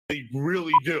They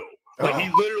really do. Like he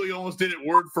literally almost did it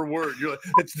word for word. You're like,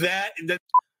 it's that and then.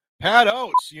 Pat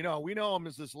Oates, you know, we know him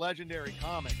as this legendary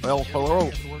comic. El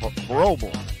Horrible.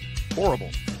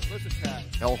 Listen, Pat.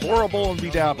 El Horrible and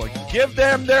Bedabbling. Give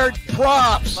them their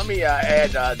props. Let me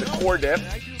add the core dip.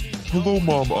 Hello,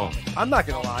 Mama. I'm not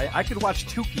going to lie. I could watch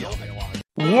Tookie all day long.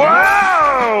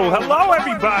 Whoa! Hello,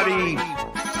 everybody.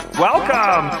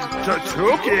 Welcome to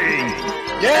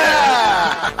Tookie.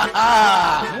 Yeah!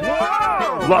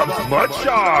 Whoa! Loves mud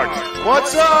sharks.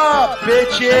 What's up,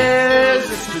 bitches?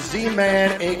 It's the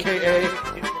Z-Man, a.k.a.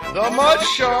 the Mud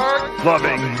Shark.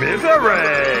 Loving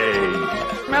misery.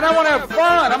 Man, I want to have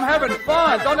fun. I'm having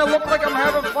fun. Don't it look like I'm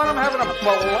having fun? I'm having a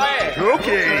blast.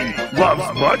 Tookie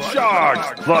loves mud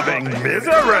sharks. Loving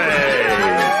misery.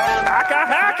 Haka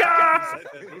haka.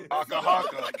 Haka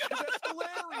haka. That's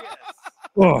hilarious.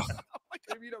 Oh,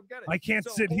 Maybe you don't get it. I can't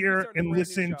So, sit Opie here started a and brand new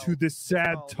listen show to this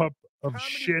sad called tub of Comedy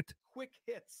shit Quick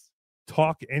Hits.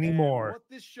 talk And anymore. what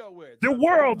this show is, The I'm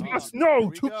world telling you, must here know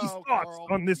we Tookie's go, thoughts Carl.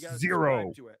 on this You gotta zero.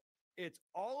 subscribe to it. It's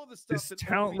all of the stuff This that Opie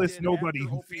talentless did nobody after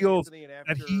who Opie feels Anthony and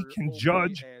that he after can Opie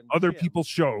judge and other Jim people's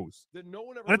shows. that no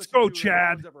one ever Let's listened go, to and no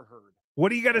Chad. one's ever heard. What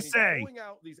do you got to And he's say? pulling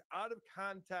out these out of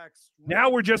context. Now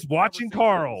we're just watching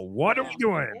Carl. What are we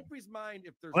doing? Opie's mind,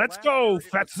 if there's Let's laughter, go, it was-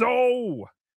 Fatso.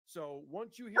 So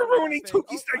once you hear You're ruining laughing,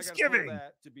 Tookie's I gotta pull Thanksgiving.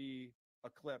 that to be a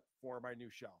clip for my new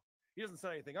show. He doesn't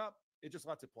set anything up. It just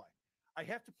lets it play. I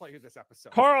have to play this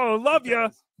episode. Carl, I love you,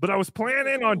 because but I was planning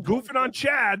it's on only one goofing on clip.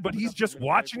 Chad, but I'm he's not just gonna play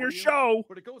watching for your you, show.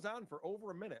 But it goes on for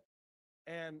over a minute.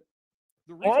 And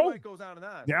the reason Oh, why it goes on and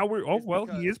on. now we're, is he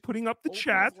because is putting up the Opie's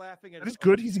chat. laughing at That his is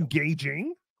good. own He's show.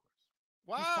 engaging.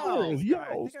 He's Oh, telling this guy-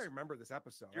 I yes. think I remember this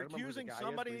episode. I You're don't remember who the accusing guy is, but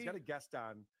somebody- he's got a guest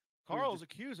on. who Carl's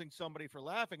just- accusing somebody for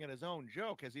laughing at his own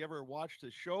joke. Has he ever watched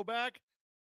his show back?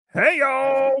 Hey,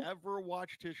 yo! Has he ever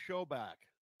watched his show back?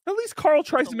 At least Carl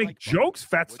tries the to make like button, jokes,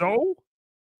 Fatso.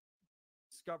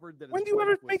 Discovered that When his do you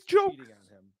ever wife was make jokes? cheating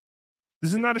on him.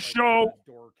 This is not a Like, show. that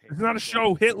door came This is not a open.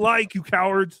 show. Hit like, you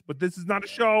cowards. But this is not a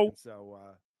show. And so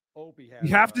Opie has,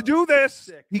 You have to do this.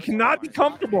 sick He cannot be mind.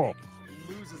 comfortable.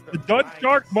 He loses The Dutch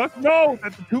shark must know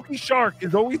that the Tookie shark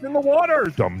is always in the water.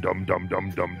 Dum dum dum dum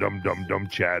dum dum dum dum.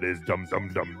 Chad is dum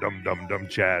dum dum dum dum dum.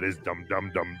 Chad is dum dum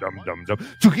dum dum dum dum.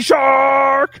 Tookie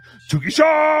shark. Tookie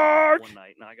shark. One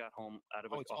night, and I got home out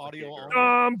of Oh, it's off a audio gig only?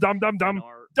 Dum dum dum dum.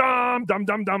 Dum dum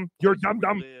dum dum. You're dum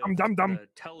dum dum dum. the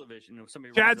television. You know,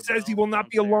 somebody Chad rings the says he bell will not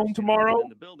be downstairs, alone you know, tomorrow. in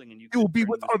the building, and you He will could be turn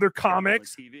with this other channel on the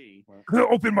comics. TV.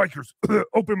 Open micers.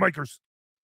 Open micers.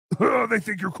 They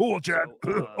think you're cool, Chad.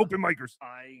 So, Open micers.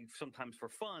 I sometimes, for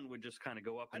fun, would just kind of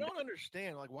go up. I And don't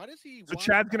understand. Like, why does he? So watch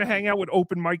Chad's gonna hang out with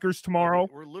open micers tomorrow.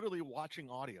 We're literally watching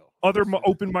audio. Other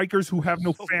open micers who have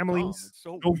no So dumb. families, It's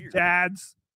so no weird.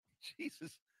 dads.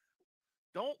 Jesus.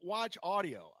 Don't watch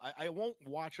audio. I won't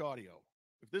watch audio.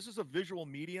 If this is a visual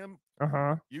medium,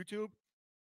 Uh-huh. YouTube,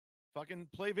 fucking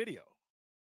play video.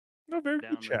 No, very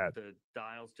down good, Chad. the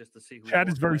dials just to see who Chad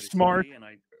is walks very by the smart. TV, and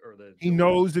or the He door,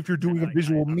 knows if you're doing a and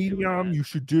visual I'm doing medium, that, you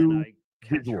should and do I catch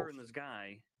her visuals. and this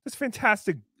guy That's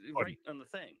fantastic. right on the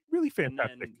thing. Really And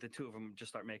fantastic. then the two of them just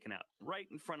start making out right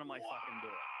in front of my fucking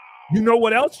door. You know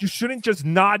what else? You shouldn't just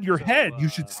nod your head. You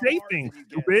should say things,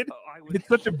 stupid. It's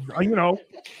such a, you know.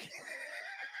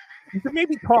 You should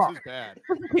maybe talk. This is bad.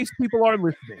 Just in case people are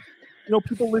listening. You know,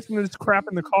 people listen to this crap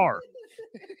in the car.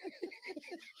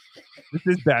 This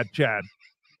is bad, Chad.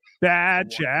 Bad,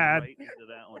 Walked Chad. right into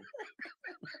that one.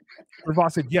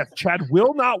 Ravaugh said, yes, Chad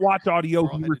will not watch audio.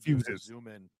 Carl He had to do a refuses. Zoom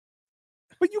in.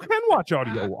 But you can watch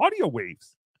audio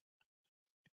waves.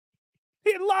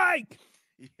 Hit like.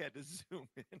 He had to zoom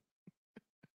in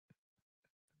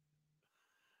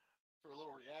for a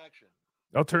little reaction.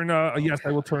 I'll turn, yes,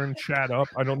 I will turn Chad up.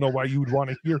 I don't know why you would want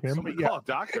to hear him. Somebody But yeah. call a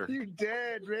doctor. You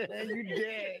dead, man. You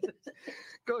dead.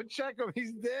 Go check him.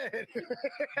 He's dead.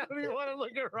 I don't even want to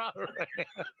look around right now.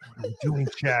 What are you doing,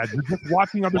 Chad? You're just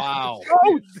watching other Wow.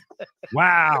 people's shows.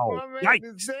 Wow. My man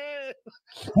Yikes. is dead.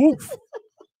 Oof.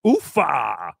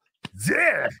 Oofa.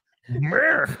 Zeh.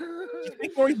 Meh. Just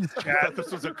make noises, I Chad. thought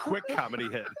this was a quick comedy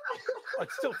hit. Oh,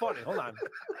 it's still funny. Hold on.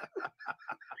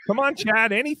 Come on,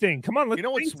 Chad. Anything. Come on, let's You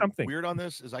know say what's something. weird on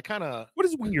this is I kind of What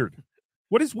is weird?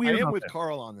 What is I weird? am about with this?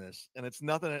 Carl on this, and it's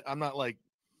nothing. I'm not like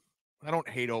I don't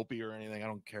hate Opie or anything. I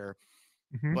don't care,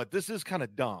 Mhm. but this is kind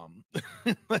of dumb.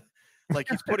 Like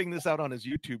he's putting this out on his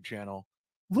YouTube channel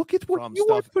Look at what from you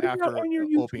are stuff putting after out on your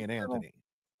YouTube Opie and channel. Anthony.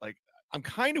 Like I'm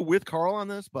kind of with Carl on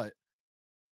this, but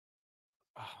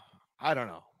I don't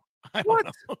know. I don't What?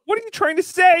 know. What are you trying to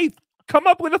say? Come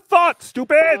up with a thought,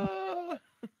 stupid.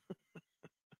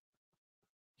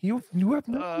 You have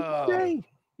nothing to say.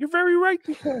 You're very right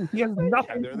to say. He has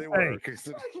nothing there to they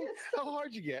say. were. How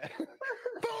hard you get?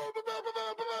 Boom,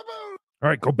 All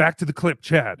right, go back to the clip,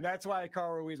 Chad. And that's why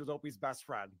Carl Ruiz was Opie's best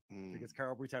friend Mm. because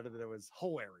Carl pretended that it was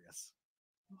hilarious.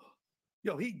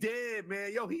 Yo, he did,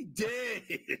 man. Yo, he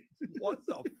did. What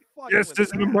the fuck? This was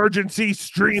is an that? emergency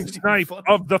stream This is snipe fucking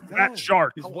of the no. fat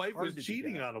shark. His How wife hard was did you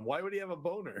cheating get? on him. Why would he have a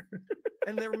boner?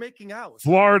 And they were making out.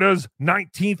 Florida's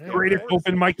 19th Yeah, greatest right.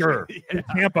 open micer in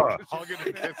Tampa. Hugging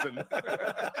and kissing. Gave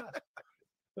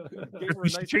her a We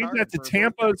should nice change card that to for her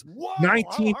Tampa's birthday. Whoa,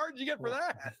 19th how hard did you get for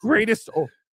that? greatest. Oh,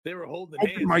 They were holding Open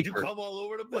hands. Did you micer. come all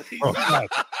over the place? oh God.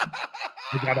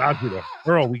 We got odds with it.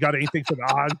 Earl, we got anything for the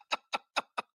odds?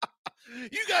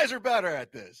 You guys are better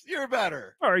at this. You're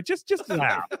better. All right, just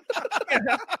laugh.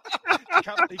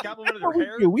 He complimented What her we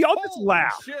hair. do, we all just Holy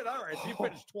laugh. Shit, all right. You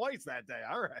finished twice that day.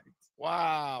 All right.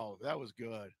 Wow, that was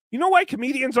good. You know why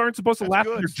comedians aren't supposed to That's laugh at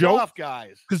good their jokes? stuff,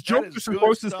 guys. Because That jokes is are good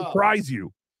supposed to stuff. surprise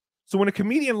you. So when a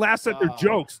comedian laughs at their Wow.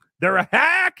 jokes, they're a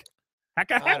hack. I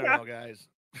don't know, guys.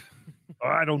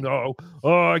 I don't know.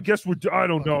 I guess I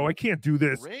don't know. I can't do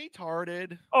this.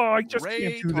 Retarded. I just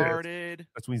can't do this. Retarded.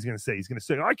 That's what he's going to say. He's going to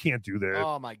say, I can't do this.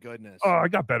 Oh my goodness. I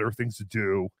got better things to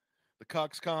do. The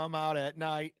cucks come out at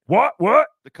night. What?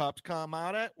 The cups come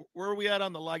out at. Where are we at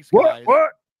on the likes, What? guys?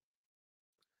 What?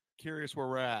 Curious where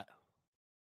we're at.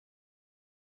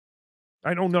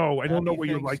 I don't know. I don't know Happy what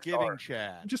your likes Thanksgiving, are.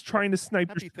 Chad. I'm just trying to snipe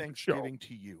Happy your show. Thanksgiving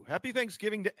to you. Happy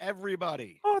Thanksgiving to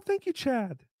everybody. Oh, thank you,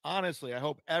 Chad. Honestly, I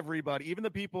hope everybody, even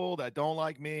the people that don't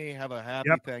like me, have a happy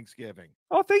Yep. Thanksgiving.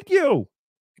 Oh, thank you.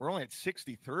 We're only at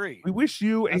 63. We wish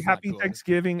you That's a not happy good.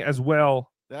 Thanksgiving as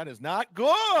well, That is not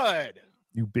good.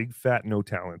 you big fat no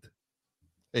talent.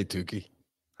 Hey, Tookie.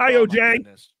 Hi, Oh, my OJ.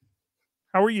 goodness.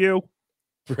 How are you?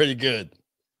 Pretty good.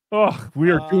 Oh,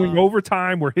 we are doing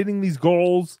overtime. We're hitting these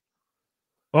goals.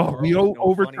 Oh, we Carl's owe no funnier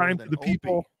overtime to than the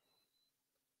people.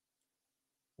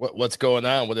 Opie. What's going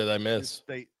on? What did I miss?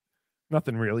 They-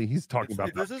 Nothing really. He's talking about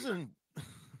this nothing. isn't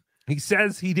He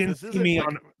says he didn't this see isn't me like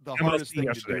on. the MLC hardest thing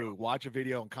yesterday. to do. Watch a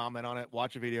video and comment on it.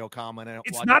 Watch a video, comment on it.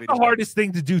 It's watch a not the video. hardest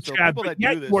thing to do, So Chad. people But that do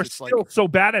yet this, you are it's like- still so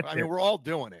bad at I it. mean, we're all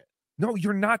doing it. No,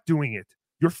 you're not doing it.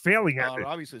 You're failing at it.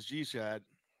 Robbie says, "Gee, Chad."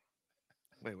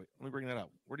 Wait. Let me bring that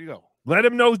up. Where do you go? Let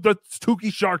him know the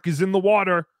Tookie shark is in the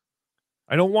water.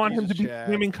 I don't want him Jesus, to be Chad,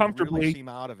 swimming you comfortably really seem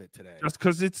out of it today. just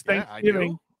because it's Yeah, I do.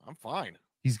 Thanksgiving. I'm fine.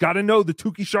 He's got to know the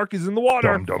Tookie shark is in the water.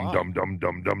 Dum dum dum dum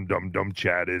dum dum dum dum.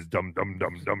 Chad is dum dum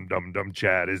dum dum dum dum.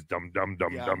 Chad is dum dum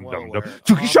dum Yeah, dum I'm well dum dum. aware.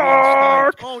 Tookie being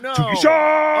shark. sniped. Oh no! Tookie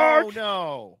shark. Oh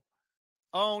no!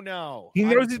 Oh no! He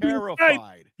knows he's being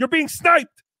terrified. You're being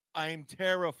sniped. I'm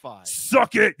terrified.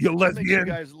 Suck it, you It makes you lesbian.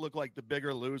 guys look like the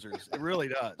bigger losers. It really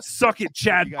does. Suck it,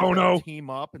 Chad You guys gotta Bono. team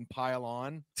up and pile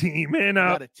on. Teaming You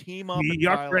up. gotta team up We and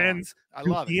are pile friends. on. I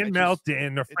love it. Tookie and It's just-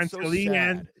 Melton are it's friends so till the sad.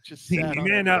 end. It's just sad on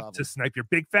Teaming every up level. to snipe your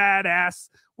big fat ass.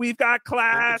 We've got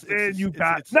class and you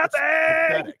got it's nothing.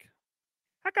 pathetic.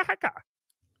 Haka haka.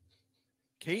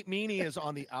 Kate Meany is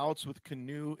on the outs with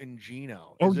Canoe and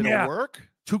Gino. Oh, Is it yeah. a work?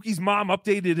 Tookie's mom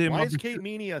updated him. Why on is the Kate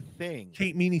Meany a thing?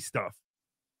 Kate Meany stuff.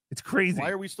 It's crazy. Why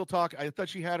are we still talking? I thought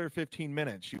she had her 15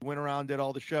 minutes. She went around, did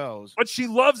all the shows, But she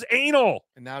loves anal.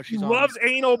 and now She she's on. loves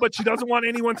anal, but she doesn't want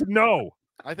anyone to know.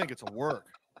 I think it's a work.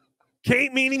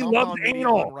 Kate Meany loves Compound Media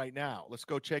on anal. right now. Let's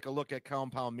go take a look at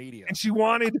Compound Media. And she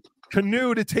wanted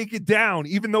Canoe to take it down,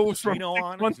 even though it was Is from Gino 6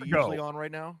 on? months Is he usually ago. on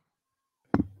right now?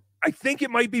 I think it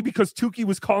might be because Tookie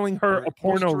was calling her a Most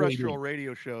porno lady. terrestrial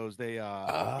radio shows, they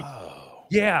Oh.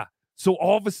 Yeah. So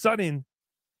all of a sudden,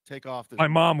 take off the my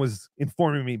mom was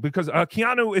informing me because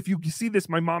Keanu, if you see this,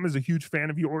 my mom is a huge fan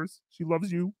of yours. She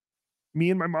loves you. Me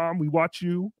and my mom, we watch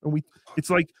you, and it's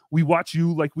like we watch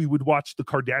you like we would watch the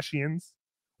Kardashians.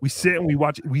 We sit and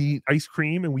we eat ice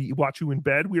cream and we watch you in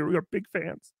bed. We are big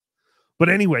fans. But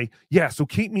anyway, yeah, so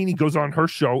Kate Meany goes on her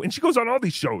show and she goes on all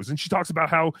these shows and she talks about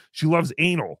how she loves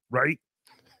anal, right?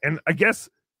 And I guess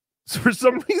for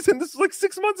some reason, this is like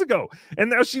 6 months ago. And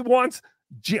now she wants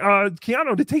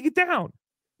Keanu to take it down.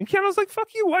 And Keanu's like, fuck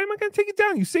you. Why am I going to take it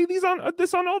down? You say this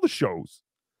on all the shows.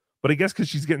 But I guess because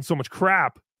she's getting so much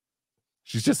crap,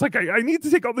 she's just like, I need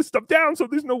to take all this stuff down so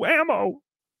there's no ammo.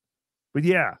 But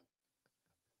yeah,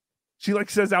 she like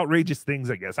says outrageous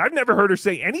things, I guess. I've never heard her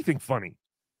say anything funny.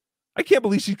 I can't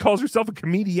believe she calls herself a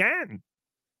comedian.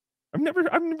 I've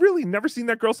really never seen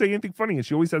that girl say anything funny, and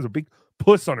she always has a big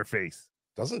puss on her face.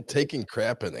 Doesn't taking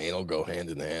crap and anal go hand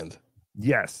in hand?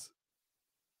 Yes.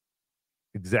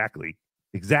 Exactly.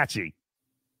 Exactly.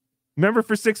 Remember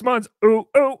for 6 months,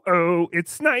 oh,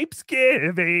 it's Snipes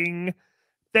giving.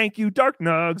 Thank you, Dark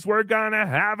Nugs. We're gonna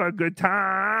have a good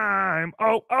time.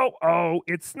 Oh,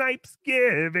 it's Snipes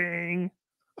giving.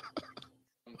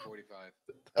 145.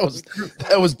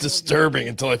 That was disturbing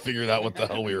until I figured out what the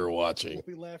hell we were watching.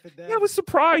 Yeah, I was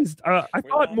surprised. I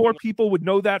thought more people would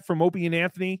know that from Opie and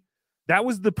Anthony. That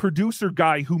was the producer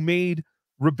guy who made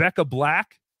Rebecca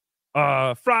Black.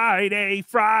 Friday,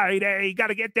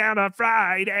 gotta get down on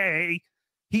Friday.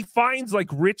 He finds like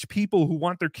rich people who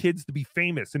want their kids to be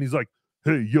famous, and he's like,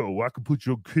 hey, yo, I can put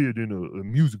your kid in a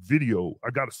music video.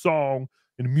 I got a song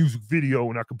in a music video,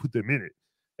 and I can put them in it.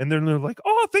 And then they're like,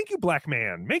 oh, thank you, black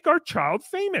man. Make our child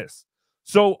famous.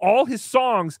 So all his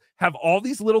songs have all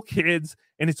these little kids,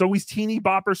 and it's always teeny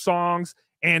bopper songs,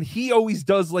 and he always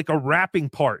does like a rapping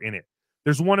part in it.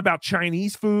 There's one about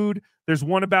Chinese food. There's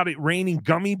one about it raining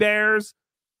gummy bears,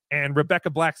 and Rebecca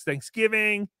Black's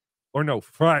Thanksgiving, or no,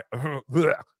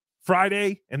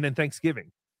 Friday, and then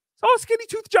Thanksgiving. Oh, Skinny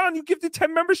Tooth John, you gifted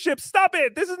 10 memberships. Stop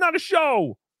it. This is not a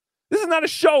show. This is not a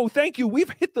show. Thank you.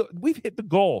 We've hit the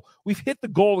goal. We've hit the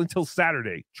goal until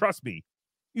Saturday. Trust me.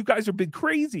 You guys are big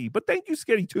crazy, but thank you,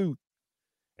 Skinny Tooth.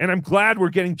 And I'm glad we're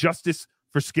getting justice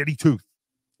for Skinny Tooth.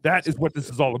 That is what this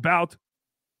is all about.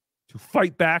 To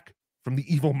fight back from the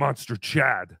evil monster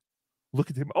Chad. Look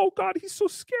at him. Oh, God, he's so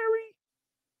scary.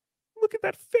 Look at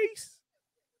that face.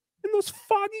 And those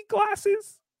foggy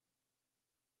glasses.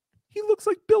 He looks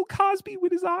like Bill Cosby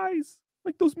with his eyes.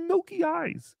 Like those milky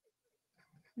eyes.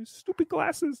 His stupid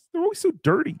glasses. They're always so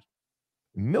dirty.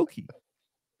 Milky.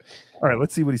 All right,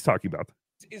 let's see what he's talking about.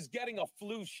 Is getting a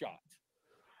flu shot.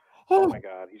 Oh my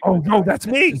God. Oh, no, that's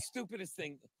me. The stupidest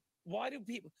thing. Why do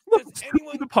people... Look,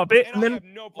 the puppet, and then...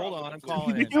 No problem. Hold on, I'm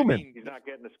calling He's a human. He's not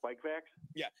getting the spike vax?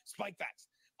 Yeah, spike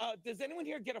vax. Does anyone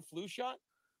here get a flu shot?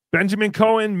 Benjamin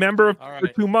Cohen, member for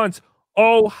 2 months.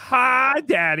 Oh, hi,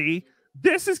 Daddy.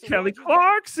 This is Kelly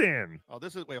Clarkson. Oh,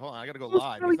 this is... Wait, hold on. I got to go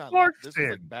live. Kelly It's not live. This is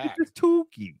Clarkson. like back. This is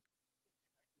Tookie.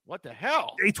 What the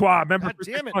hell? Etoile, member God for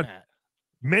 6 damn it, months. Matt.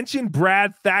 Mention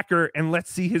Brad Thacker and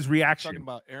let's see his reaction. Talking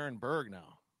about Aaron Berg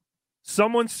now.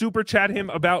 Someone super chat him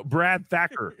about Brad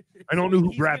Thacker. I don't know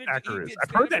who Brad Thacker is.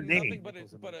 I've heard that name.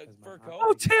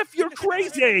 Oh, Tiff, you're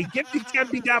crazy. Get the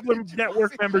Campy Dabbler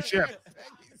Network membership.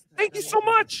 Thank you so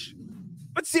much.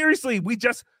 But seriously, we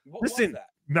just listen.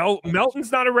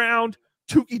 Melton's not around.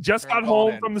 Tookie just got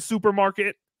home from the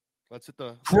supermarket. Let's hit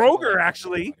the Kroger,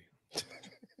 actually.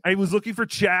 I was looking for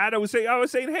Chad. I was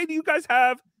saying, hey, do you guys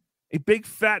have a big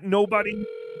fat nobody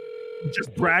who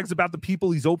just brags about the people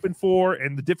he's open for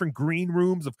and the different green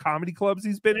rooms of comedy clubs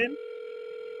he's been in?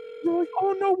 They're like,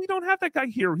 oh no, we don't have that guy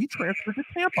here. He transferred to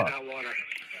Tampa.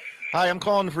 Hi, I'm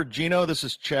calling for Gino. This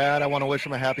is Chad. I want to wish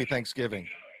him a happy Thanksgiving.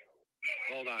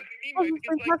 Hold on. Oh, he's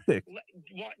fantastic.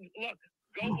 Look,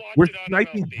 go watch We're it on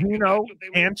sniping MLB. Gino That's what they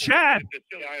and want. Chad.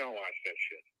 I don't watch that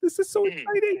shit. This is so exciting.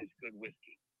 That is good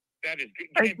whiskey. That is good.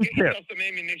 Thank you, Get Tiff. yourself some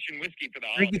ammunition whiskey for the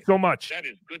holiday. Thank you so much. That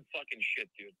is good fucking shit,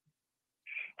 dude.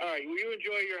 All right, well, you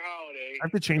enjoy your holiday. I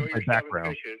have to change Enjoy my your seven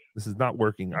background. fishes. This is not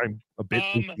working. I'm a bit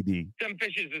OCD. 7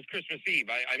 fishes is Christmas Eve.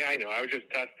 I know. I was just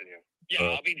testing you.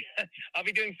 Yeah, I'll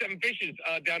be doing 7 fishes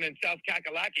down in South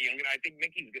Kakalaki. I think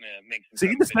Mickey's gonna make some.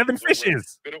 See the 7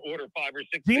 fishes. Gonna order 5 or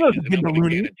 6. He knows fishes the and I'll get a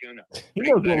loony. can of tuna. He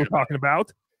knows what we're talking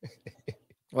about.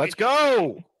 Let's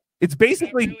go. It's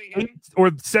basically 8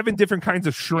 or 7 different kinds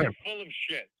of shrimp. Full of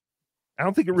shit. I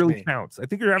don't think it really counts. I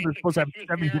think you're supposed to have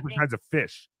 7 different kinds of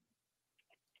fish.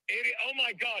 Oh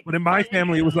my God! But in my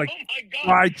family, it was like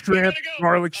fried shrimp,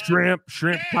 garlic shrimp,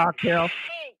 shrimp cocktail.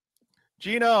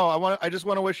 Gino, I just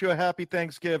want to wish you a happy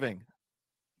Thanksgiving.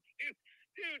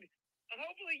 Dude,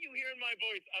 hopefully you hear my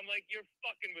voice. I'm like, you're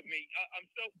fucking with me.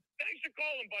 Thanks for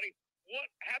calling, buddy.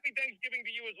 Happy Thanksgiving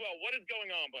to you as well. What is going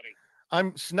on, buddy?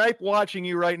 I'm snipe watching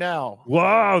you right now.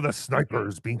 Wow, the sniper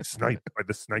is being sniped by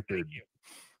the sniper.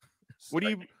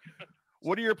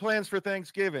 What are your plans for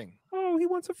Thanksgiving? Oh, he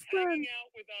wants a friend. Hanging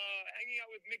out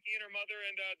with Mickey and her mother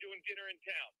and doing dinner in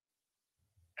town.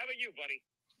 How about you, buddy?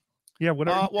 Yeah,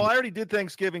 whatever. Well, I already did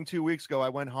Thanksgiving 2 weeks ago. I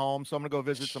went home, so I'm gonna go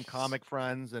visit some comic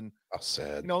friends and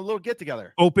sad. A little get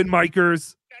together. Open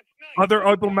micers, other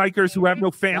open micers who have no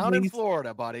Down in families.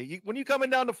 Florida, buddy. When you coming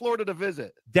down to Florida to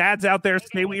visit? Dads out there,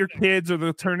 stay with your kids, or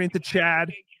they'll turn into Chad.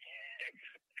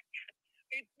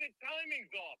 It's the timing's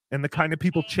off. And the kind of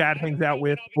people Chad hangs out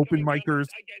with, open micers.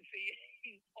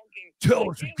 Tell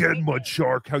us again, Mud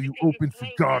Shark, how you opened for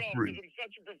Godfrey.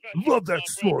 Love that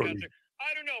story.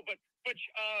 I don't know, but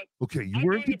Okay, you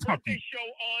were in Kentucky. show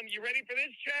on. You ready for this,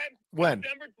 Chad? When?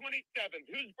 December 27th.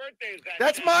 Whose birthday is that?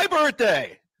 That's my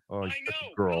birthday. Oh, you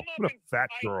such a girl. What a fat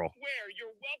girl. Swear,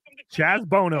 you're welcome to Chaz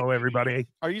Bono, everybody.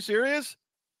 Are you serious?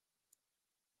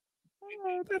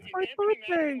 Oh, that's my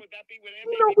birthday.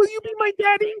 Will you be my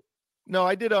daddy? No,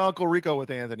 I did Uncle Rico with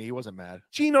Anthony. He wasn't mad.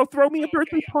 Gino, throw me a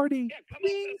birthday party. Yeah, come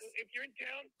Please. on. If you're in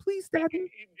town, Please, Daddy.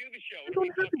 you do the show. I don't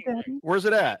have a daddy. Where's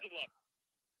it at?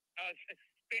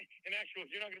 In actual,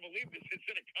 you're not going to believe this. It's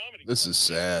in a comedy This club. is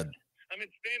sad. I'm in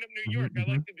stand-up New York. I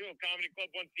like to do a comedy club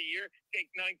once a year.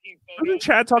 Take 19 photos. Doesn't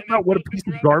Chad talk about what a piece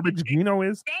of garbage Gino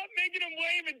is? Stop making him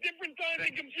wave at different times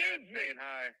and confuse me.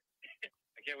 Hi.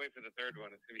 I can't wait for the third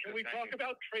one. It's gonna be Can we talk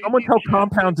about crazy? Someone tell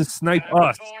Compound to snipe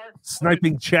us.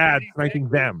 Sniping Chad, sniping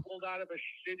them. Pulled out of a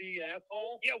shitty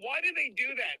asshole. Yeah, why do they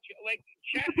do that? Like,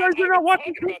 Chad, Because you're not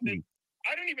watching Tookie.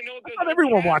 I don't even know if I thought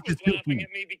everyone watches laughing Tookie.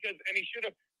 at me because, and he should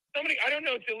have. Somebody, I don't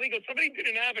know, it's illegal. Somebody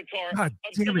did an avatar God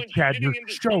of damn someone it, Chad. Your shitting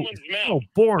into show someone's is mouth. so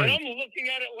boring. And I'm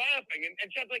looking at it laughing. And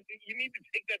Chad's like, you need to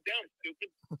take that down, stupid.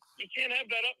 You can't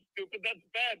have that up, stupid. That's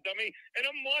bad, dummy. And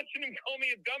I'm watching him call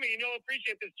me a dummy, and you'll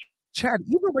appreciate this. Chad,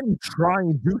 even when you try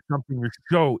and do something, your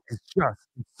show is just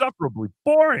insufferably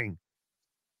boring.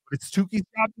 But it's Tookie's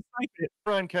job to snipe it.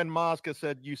 Friend Ken Mosca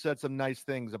said you said some nice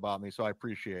things about me, so I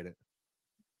appreciate it.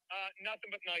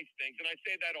 Nothing but nice things, and I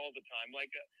say that all the time.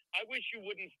 Like, I wish you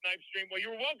wouldn't snipe stream. Well,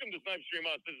 you're welcome to snipe stream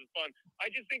us. This is fun. I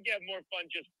just think you have more fun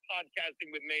just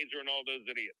podcasting with Mazer and all those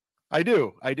idiots. I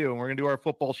do, and we're gonna do our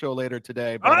football show later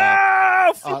today. But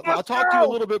I'll talk to you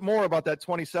a little bit more about that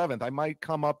 27th. I might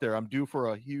come up there. I'm due for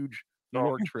a huge New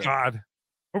York trip. God,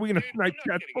 are we gonna snipe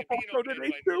Chad's football show today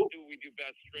too?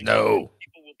 No.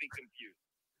 People will be confused.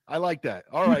 I like that.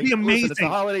 All It'd right, be listen, it's the amazing.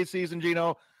 holiday season,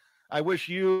 Gino. I wish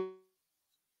you.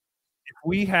 If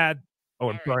we had,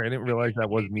 I'm sorry, I didn't realize that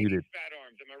was muted. Fat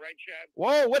arms, am I right, Chad?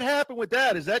 Whoa, what happened with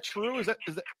that? Is that true? Is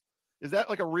that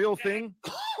like a real thing? I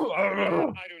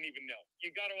don't even know.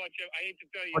 You gotta watch it. I hate to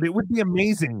tell you. But it would be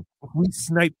amazing if we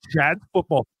sniped Chad's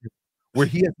football team, where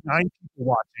he has 9 people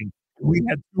watching. We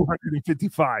had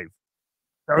 255.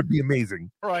 That would be amazing.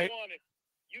 All right.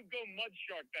 You go mud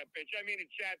shark that bitch. I mean it,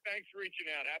 Chad. Thanks for reaching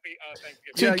out. Happy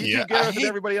Thanksgiving. Yeah, Tookie, you I do, Gareth, and hate-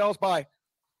 everybody else. Bye.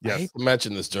 I hate to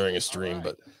mention this during a stream,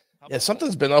 but yeah,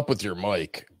 something's been up with your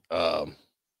mic. I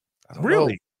don't know.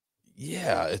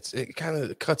 Yeah, it kind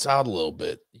of cuts out a little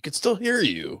bit. You can still hear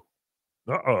you.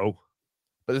 Uh-oh.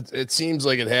 But it seems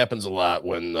like it happens a lot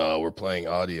when we're playing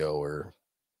audio or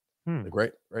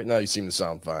like right now you seem to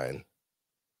sound fine.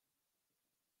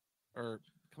 Or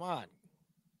come on.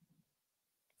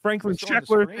 Franklin Still on the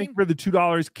Scheckler, screen? thank you for the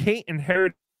 $2. Kate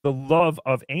inherited the love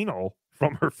of anal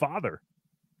from her father.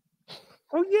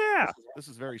 Oh, yeah. This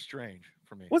is very strange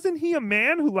for me. Wasn't he a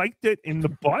man who liked it in the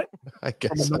butt I guess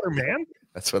from another man?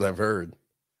 That's what I've heard.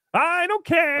 I don't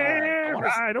care.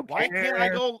 I don't Why care. can't I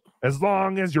go? As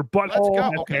long as your Let's butthole go.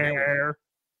 has Okay, there we go. hair.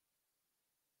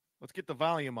 Let's get the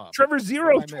volume up. Trevor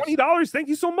Zero, What am I missing? $20. Thank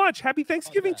you so much. Happy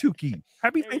Thanksgiving, Tookie.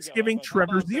 Happy Thanksgiving,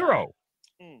 Trevor Zero.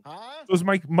 Huh? Was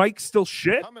Mike still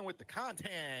shit? Coming with the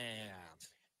content.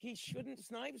 He shouldn't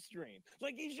snipe stream.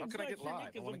 Like he should. How can I get live?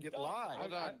 I want to get live.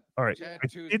 Hold on. All right. Chad I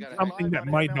 2's did got it. something that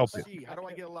might help it. How do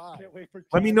I get live?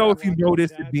 Let me know if you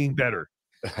noticed it being better.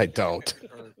 I don't.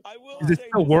 I will Is it say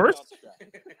still this worse? about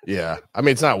Chad. Yeah. I mean,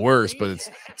 it's not worse, but it's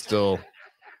still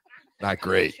not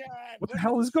great. Chad, What the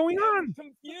hell is going on?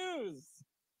 Confused.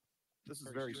 This is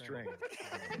very strange.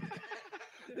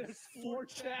 There's 4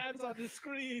 Chads on the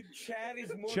screen. Chad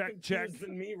is more Check. confused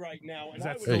than me right now. Is and I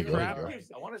that was still really crap?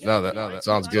 confused. No, that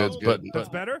sounds good. But That's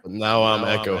better? now I'm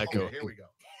echo. Okay, here we go.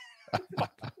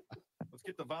 Let's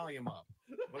get the volume up.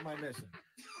 What am I missing?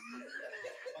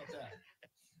 How about that?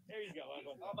 There you go.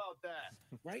 How about that?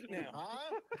 Right now.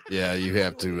 Huh? Yeah, you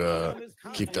have to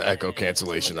keep the echo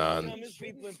cancellation on.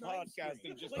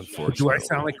 Unfortunately. Do I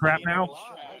sound like crap now?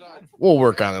 We'll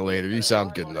work on it later. You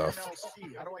sound good enough.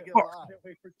 How do I get Oh. live?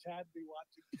 Wait for Chad to be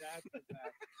watching Chad.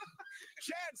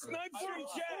 Chad, snipe from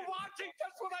Chad. Watching,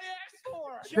 that's what I asked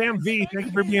for. Sam V, thank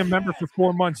you for being a member for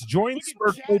 4 months. Join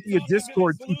Spurgopia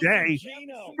Discord today.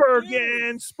 Spurg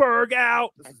in, Spurg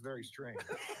out. This is very strange.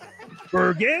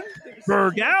 Spurg in,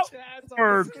 Spurg out,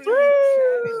 Spurg Chad through.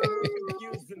 is more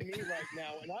confused than me right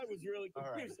now, and I was really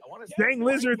confused. Dang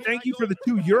Lizard, thank you for the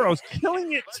 €2.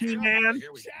 Killing it, T-Man.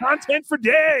 Content for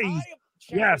days.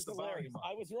 Yes.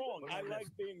 I was wrong. I like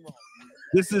being wrong.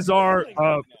 This is our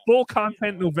full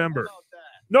content November.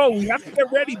 No, we have to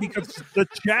get ready because the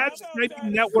Chad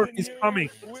Sniping Network is coming.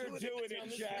 We're doing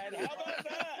it, Chad. How about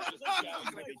that?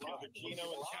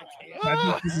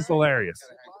 I think this is hilarious.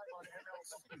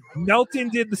 Melton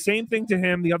did the same thing to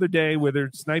him the other day where they're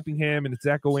sniping him and it's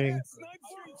echoing.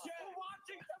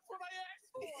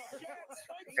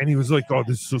 And he was like, oh,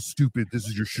 this is so stupid. This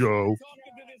is your show.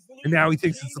 And now he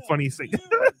thinks it's the funniest thing.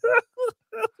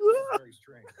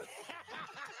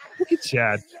 Look at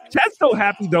Chad. Chad's so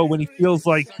happy, though, when he feels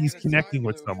like he's connecting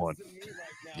with someone.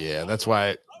 Yeah, that's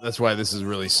why this is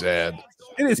really sad.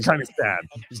 It is kind of sad.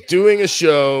 He's doing a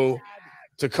show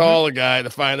to call a guy to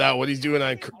find out what he's doing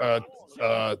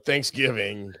on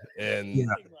Thanksgiving, and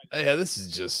yeah, this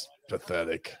is just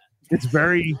pathetic. It's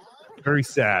very, very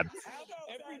sad.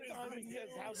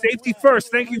 Safety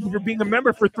first. Thank you for being a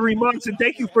member for 3 months, and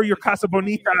thank you for your Casa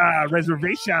Bonita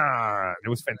reservation. It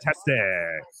was fantastic.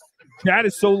 Chad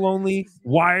is so lonely.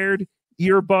 Wired,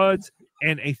 earbuds,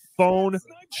 and a phone.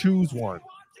 Choose one.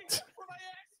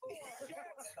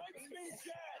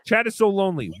 Chad is so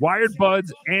lonely. Wired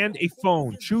buds and a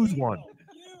phone. Choose one.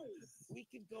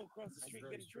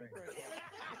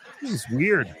 This is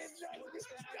weird.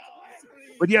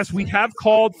 But yes, we have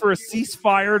called for a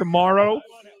ceasefire tomorrow.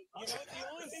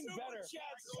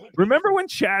 Remember when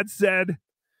Chad said,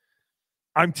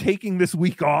 I'm taking this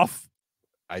week off?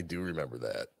 I do remember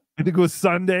that. I think it was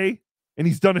Sunday, and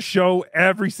he's done a show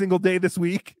every single day this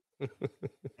week.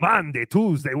 Monday,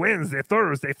 Tuesday, Wednesday,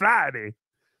 Thursday, Friday.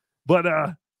 But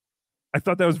I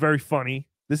thought that was very funny.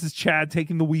 This is Chad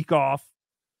taking the week off.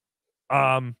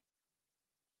 But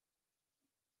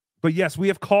yes, we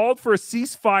have called for a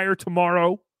ceasefire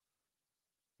tomorrow.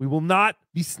 We will not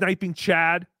be sniping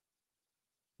Chad.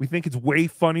 We think it's way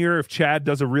funnier if Chad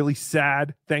does a really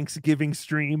sad Thanksgiving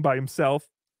stream by himself.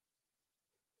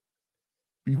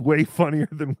 Be way funnier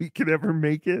than we could ever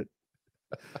make it.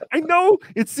 I know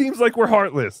it seems like we're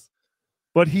heartless,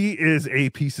 but he is a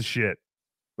piece of shit.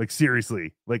 Like,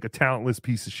 seriously, like a talentless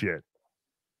piece of shit.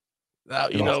 Now,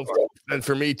 you know, and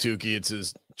for me, Tookie, it's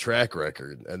his track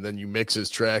record. And then you mix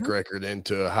his track record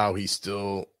into how he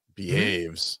still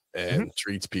behaves and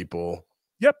treats people.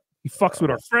 Yep. He fucks with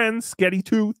our friends, Sketty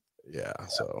Tooth. Yeah,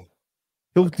 so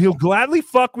he'll gladly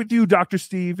fuck with you, Dr.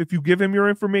 Steve, if you give him your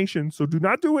information. So do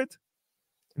not do it.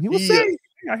 And he will say, hey,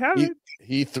 I have it.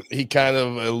 He kind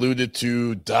of alluded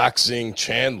to doxing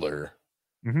Chandler.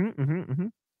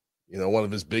 You know, one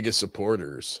of his biggest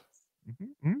supporters.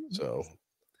 So,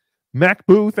 Mac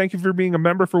Boo, thank you for being a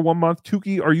member for 1 month.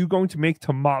 Tookie, are you going to make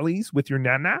tamales with your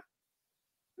nana?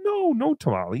 No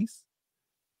tamales.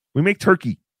 We make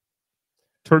turkey.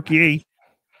 Turkey.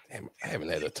 Damn, I haven't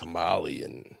had a tamale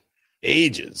in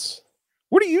ages.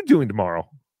 What are you doing tomorrow?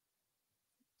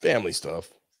 Family stuff.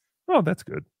 Oh, that's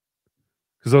good.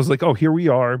 Because I was like, oh, here we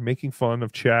are making fun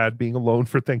of Chad being alone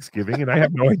for Thanksgiving, and I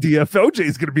have no idea if OJ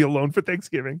is going to be alone for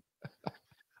Thanksgiving.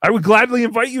 I would gladly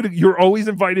invite you to. You're always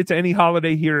invited to any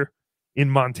holiday here in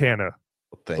Montana.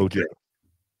 Thank you.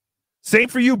 Same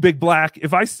for you, Big Black.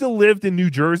 If I still lived in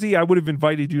New Jersey, I would have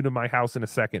invited you to my house in a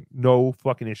second. No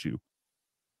fucking issue.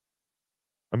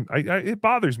 It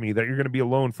bothers me that you're going to be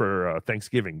alone for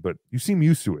Thanksgiving, but you seem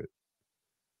used to it.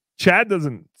 Chad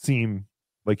doesn't seem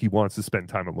like he wants to spend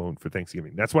time alone for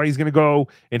Thanksgiving. That's why he's going to go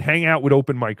and hang out with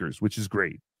open micers, which is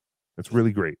great. That's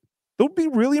really great. They'll be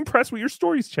really impressed with your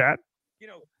stories, Chad. You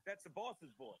know, that's the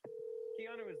boss's boy.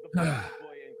 Keanu is the boss's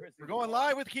boy, and Chris. We're going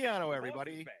live with Keanu,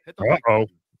 everybody. Hit the like button.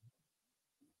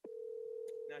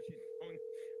 Now she's going,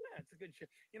 that's a good show.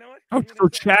 You know what? Oh, so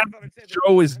Chad's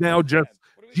show is now just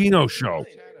Gino's show.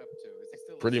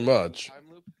 Pretty much.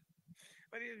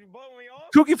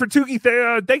 Tookie for Tookie,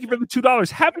 thank you for the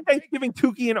 $2. Happy Thanksgiving,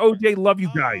 Tookie and OJ. Love you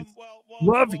guys.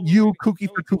 Love you, Cookie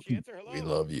for Tookie. We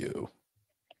love you.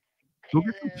 Go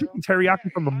get some chicken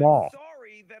teriyaki from the mall.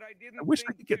 I wish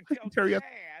I could get chicken teriyaki.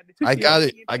 I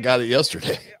got it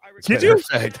yesterday. Did you?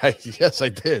 In fact, yes, I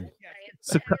did.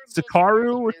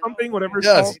 Sakaru or something, whatever it's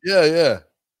called. Yeah.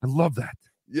 I love that.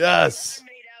 Yes.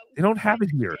 They don't have it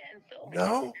here.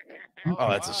 No? Oh,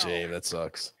 that's a shame. That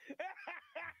sucks.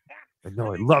 I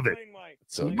know. I love it.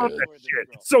 So I love good. that shit.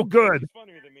 It's so good.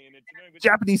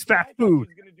 Japanese fast food.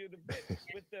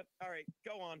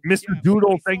 Mr.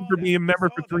 Doodle, thank you for being a member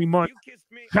for 3 months.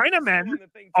 Chinamen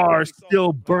are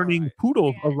still burning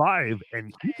poodles alive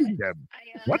and eating them.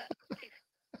 What?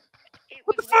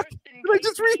 What the fuck? Did I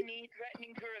just read?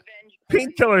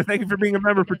 Painkiller, thank you for being a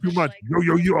member for 2 months.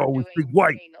 Yo, with Big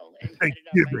White.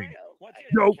 Thanksgiving.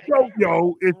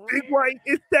 Yo, it's Big White.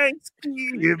 It's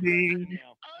Thanksgiving.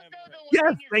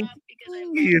 Yes,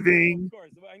 Thanksgiving.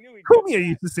 Kumia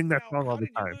used to sing that song all the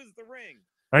time.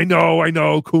 I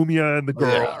know. Kumia and the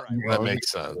girl. That makes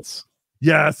sense.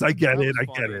 Yes, I get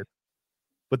it.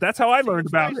 But that's how I learned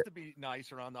about it. To be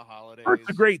nice around the holidays. It's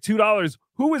a great $2.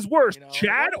 Who is worse,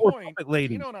 Chad or Puppet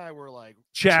Lady? You and I were like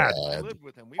Chad. I lived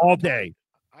with him. All day.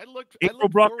 April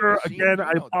Brucker, forward to again, seeing,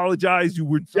 I apologize. You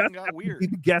were just weird. the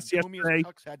guest Kumia's yesterday.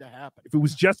 cucks had to happen. If it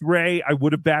was just Ray, I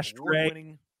would have bashed Ray.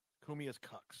 Award-winning Kumia's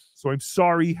cucks. So I'm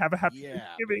sorry. Have a happy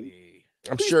Thanksgiving. Baby.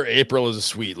 I'm sure April is a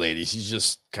sweet lady. She's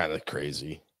just kind of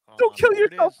crazy. Don't kill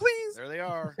yourself, please. There they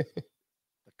are. The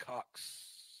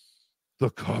cucks. The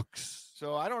cucks.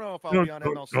 So I don't know if I'll No, be on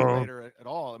no, MLC no. later at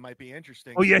all. It might be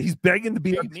interesting. Oh yeah, he's begging to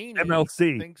be Big on Meanie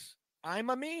MLC. Thinks I'm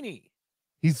a meanie.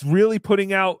 He's really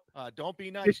putting out Don't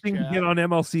be nice, fishing to Chad. get on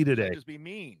MLC today. Just be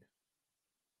mean.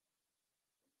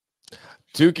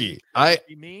 Tookie, I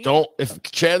Be mean? don't. If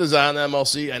Chad is on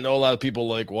MLC, I know a lot of people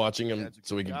like watching him,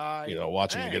 so we can,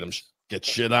 watch him and get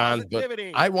shit on. But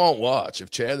Positivity. I won't watch if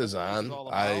Chad is on. all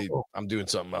about. I'm doing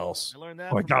something else. I learned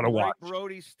that Oh, I from gotta Dwight watch.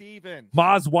 Brody Stevens.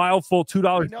 Maz Wildful,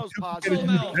 $2. He knows Get it in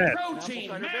his positive. head.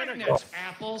 Protein magnets,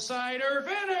 apple cider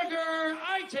vinegar.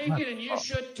 I take it and you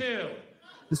should too.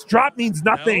 This drop means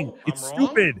nothing. No, It's I'm wrong.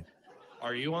 stupid.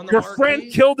 Are you on the Your marquee?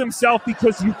 friend killed himself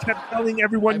because you kept telling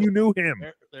everyone you knew him.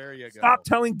 There you go. Stop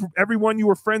telling everyone you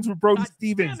were friends with Brody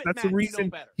Stevens. it, That's the Matt, you know reason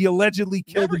better. he allegedly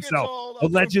killed Never gets himself. old. I'll do it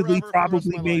Allegedly, forever for the rest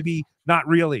of probably, my maybe, not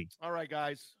really. All right,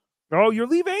 guys. Oh, you're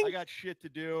leaving? I got shit to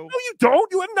do. No, you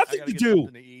don't. You have I nothing gotta to get do.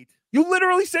 something to eat. You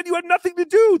literally said you had nothing to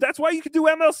do. That's why you could do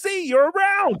MLC. You're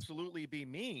around. Absolutely be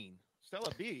mean.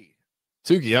 Stella B.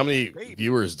 Tookie, how many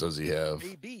viewers does he have?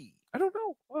 AB. I don't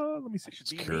know. Let me see.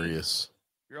 Just curious.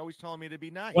 You're always telling me to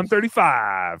be nice.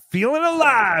 135. Feeling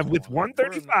alive with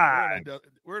 135.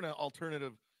 We're in an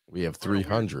alternative. We have we're in a weird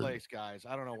 300. place, guys.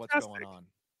 I don't know what's Fantastic. going on.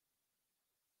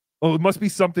 Oh, it must be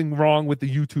something wrong with the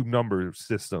YouTube number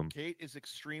system. Kate is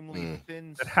extremely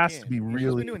thin. It has to be She's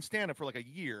really. been doing stand up for like a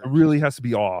year. It really has to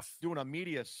be off. Doing a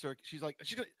media circuit. She's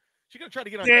gonna try to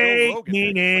get on Hey, Joe Rogan.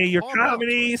 Nene, your calm down,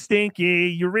 comedy is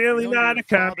stinky. You're really You know not your a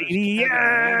father's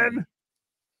comedian.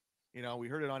 You know, we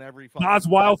heard it on every. Oz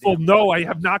Wildful, no, I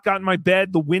have not gotten my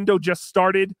bed. The window just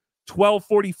started.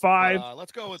 12:45.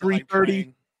 Let's go with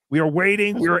 3:30. We are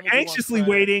waiting. We are anxiously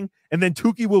waiting, and then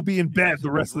Tookie will be in bed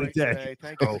the rest of the day.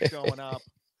 Thank you for showing up.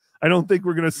 I don't think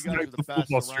we're gonna You guys are snipe the the best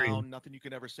football stream. around. Nothing you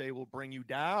can ever say will bring you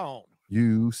down.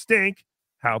 You stink.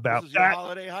 How about This is your that?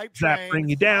 holiday hype Does that train. bring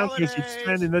you down because you're Holidays.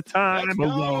 spending the time Let's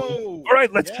alone? go. All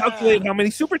right, let's Yeah. calculate how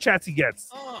many super chats he gets.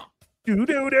 Do.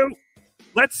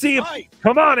 Let's see if.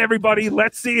 Come on, everybody.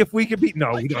 Let's see if we can beat.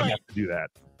 No, we don't have to do that.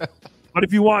 But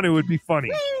if you want to, it would be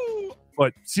funny.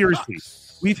 But seriously,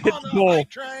 we've hit the goal.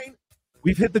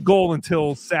 We've hit the goal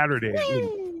until Saturday.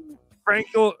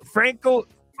 Frankel.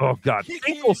 Oh God,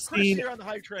 Finkelstein. Here on the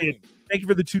hype train. Thank you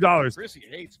for the $2. Chrissy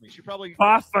hates me. She probably.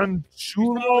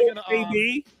 Vafanchulo,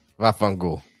 baby.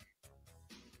 Vafangul.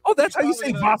 Oh, that's how you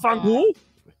say Vafangul?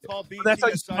 Call That's how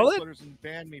you BT spell it? and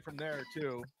ban me from there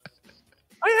too.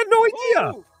 I had no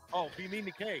idea. Ooh. Oh, be mean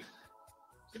to Kate.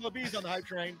 Stella B's on the hype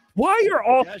train. Why are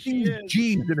all Yes, she these is.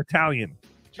 G's in Italian?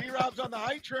 G-Rob's on the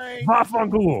hype train.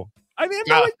 Vafangul. I mean,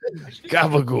 no idea.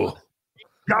 Gabagool.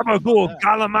 Gabagool,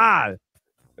 Galamal.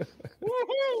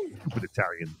 Woohoo! Stupid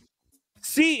Italian.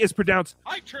 C is pronounced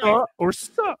Hype train. or s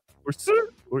or sir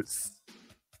or s.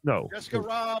 No. Jessica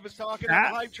Robb is talking That-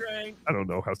 on the hype train. I don't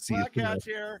know how C is Black Cat's pronounced.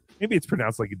 here. Maybe it's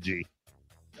pronounced like a G.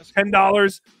 Jessica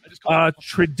 $10. I just called her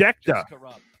Tridecta. Jessica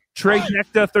Robb.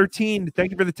 Tridecta 13.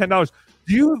 Thank you for the $10.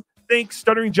 Do you think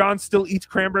Stuttering John still eats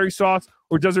cranberry sauce,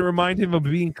 or does it remind him of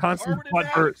being constantly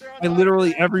butthurt by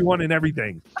literally everyone and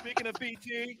everything? Speaking of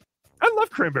BT. I love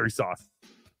cranberry sauce.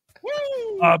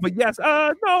 Woo! But yes,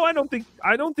 no, I don't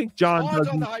think John Sean's does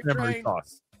on the use hype cranberry train.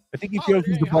 sauce. I think he feels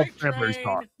he's Holiday above hype cranberry train.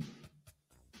 sauce.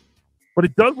 But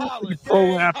it does look like a Holiday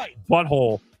prolapse hype.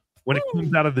 butthole when it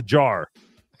comes out of the jar.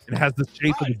 It has the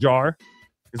shape of the jar.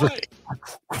 It's like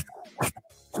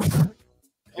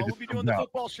Oh, we'll be doing the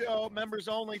football show, members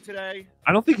only today.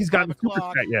 I don't think he's gotten a 5 super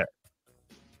o'clock. chat yet.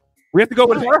 We have to go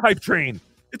with our hype train.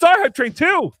 It's our hype train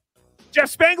too. Jeff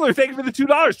Spangler, thank you for the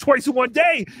 $2 twice in one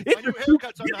day. It's your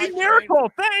Tookie miracle.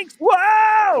 Thanks.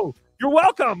 Whoa! You're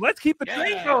welcome. Let's keep the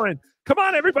train going. Come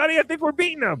on, everybody. I think we're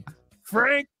beating them.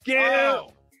 Franklin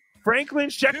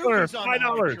Scheckler, Tookie's on the hype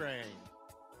 $5. train.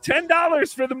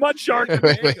 $10 for the Mud Shark. Wait.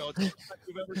 There you go. It's the first time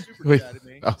you've ever super Wait. chatted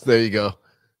me. Oh, there you go.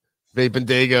 Vaping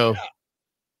Dago.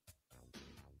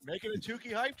 Making a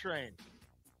Tookie hype train.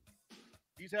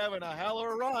 He's having a hell of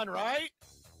a run, right?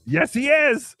 Yes, he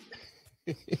is.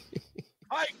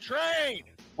 Hype train.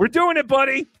 We're doing it,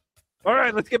 buddy. All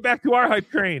right, let's get back to our hype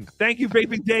train. Thank you,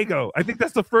 Vaping Dago. I think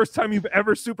that's the first time you've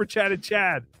ever super chatted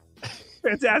Chad.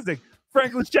 Fantastic.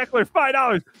 Franklin Scheckler,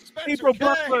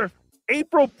 $5.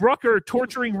 April Brucker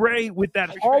torturing Ray with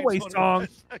that Always song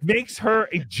makes her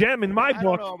a gem in my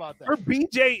book. Her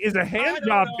BJ is a hand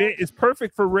job bit is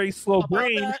perfect for Ray's slow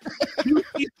brain. 2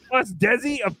 plus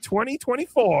Desi of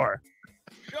 2024.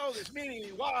 Show this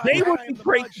meanie why They would I be am the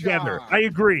great Mud together. Shark. I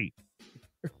agree.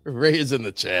 Ray is in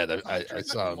the chat. I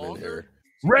saw him in here.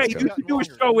 Ray, you should do a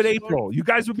show with April. You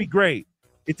guys would be great.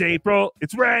 It's April.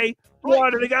 It's Ray.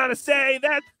 What are they gonna say?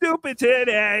 That's stupid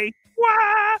today. Wah!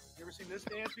 You ever seen this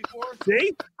dance before?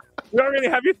 See? We already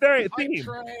have your theme.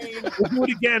 Train. We'll do it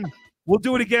again. We'll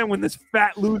do it again when this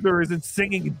fat loser isn't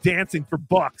singing and dancing for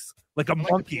bucks like a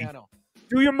monkey.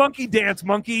 Do your monkey dance,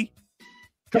 monkey.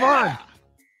 Come on.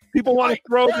 People want to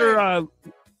throw their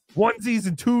onesies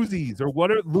and twosies, or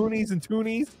what are loonies and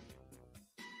toonies?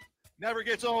 Never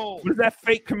gets old. What is that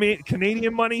fake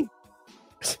Canadian money?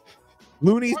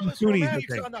 Loonies and toonies. I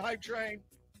think. On the hype train.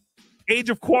 Age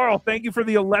of Quarrel, thank you for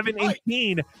the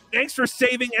 1118. Thanks for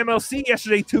saving MLC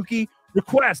yesterday, Tookie.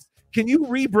 Request, can you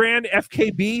rebrand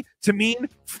FKB to mean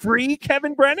free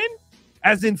Kevin Brennan?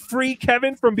 As in free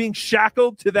Kevin from being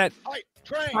shackled to that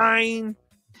fine,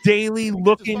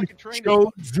 daily-looking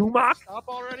show Zumach? Stop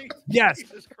already? Yes.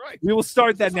 Jesus Christ. We will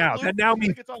start that now. That now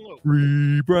means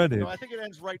free Brennan. No, I think it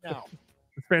ends right now.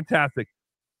 It's fantastic.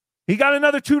 He got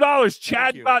another $2.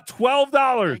 Chad got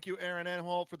 $12. Thank you, Aaron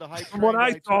Enholt, for the hype From what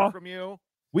I saw from you.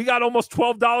 We got almost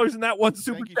 $12 in that one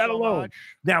super chat so alone. much.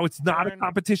 Now it's not Aaron, a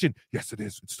competition. Yes, it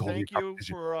is. It's totally a thank you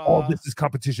competition. for, All this is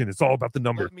competition. It's all about the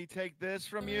number. Let me take this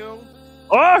from you.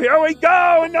 Oh, here we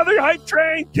go. Another hype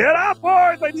train. Get up,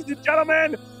 boys, ladies and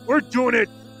gentlemen. We're doing it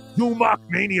Zumach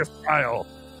Mania style.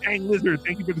 Dang Lizard,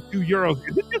 thank you for the €2.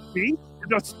 Is it just me? Or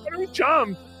does Scary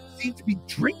Chum seem to be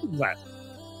drinking less?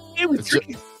 It was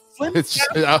drinking Slim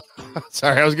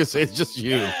sorry, I was going to say it's just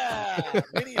you. Yeah,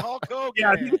 Mini Hulk Hogan.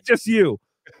 Yeah, I think it's just you.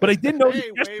 But I did notice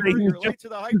Hey, yesterday Waver, he you're was late just to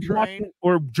the hype train.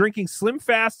 or drinking Slim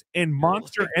Fast and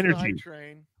Monster Late to the Energy. hype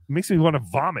train. It makes me want to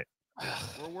vomit.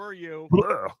 Where were you?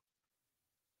 Ugh.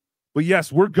 But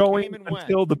yes, we're going came and went.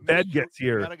 until the bed gets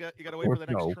here. You gotta wait for the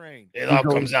next train. It all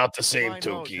comes out the same,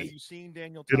 Tookie. Have you seen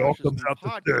Daniel It all Tosh's comes new out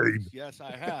the podcast? same. Yes,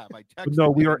 I have. I But texted no,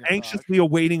 we are Daniel Tosh anxiously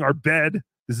awaiting our bed.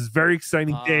 This is a very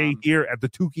exciting day here at the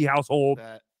Tookie household.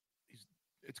 that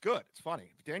it's good. It's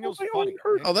funny. Daniel's I funny.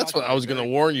 Oh, that's what I was going to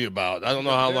warn you about. I don't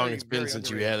know how long it's been since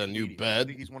you had a new bed.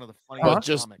 He's one of the But funniest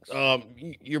just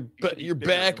comics. your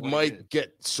back might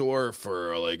get sore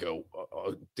for like a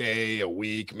day, a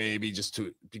week, maybe,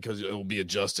 because it will be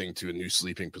adjusting to a new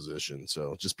sleeping position.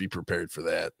 So just be prepared for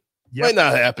that. Yep. Might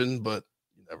not happen, but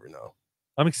you never know.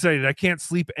 I'm excited. I can't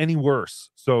sleep any worse,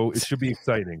 so it should be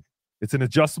exciting. It's an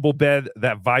adjustable bed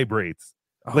that vibrates,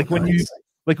 like when you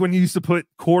used to put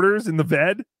quarters in the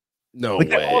bed. No like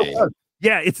way.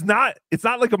 Yeah, it's not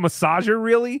like a massager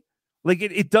really. Like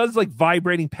it does like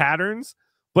vibrating patterns,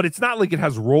 but it's not like it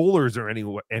has rollers or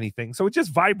anything. So it just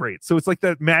vibrates. So it's like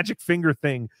that magic finger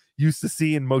thing you used to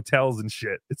see in motels and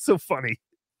shit. It's so funny.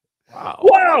 Wow.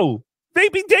 Whoa!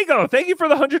 Vaping Dago, thank you for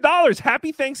the $100.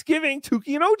 Happy Thanksgiving,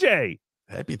 Tookie and OJ.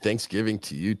 Happy Thanksgiving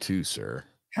to you too, sir.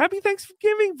 Happy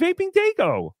Thanksgiving, Vaping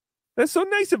Dago. That's so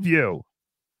nice of you.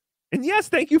 And yes,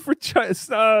 thank you for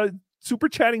super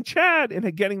chatting Chad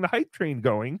and getting the hype train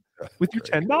going with your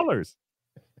 $10.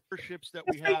 Memberships that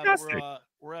we have.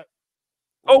 We're at.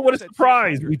 Oh, what a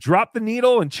surprise. We dropped the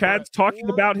needle and Chad's talking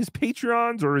about his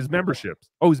Patreons or his memberships.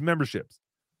 Oh, his memberships.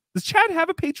 Does Chad have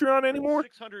a Patreon anymore?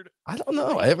 600. I don't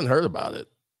know. I haven't heard about it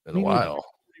in a while.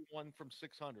 One from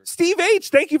 600. Steve H,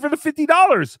 thank you for the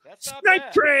 $50.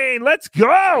 Snipe train, let's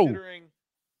go.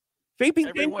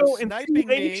 Vaping Dingo and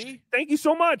Steve H, thank you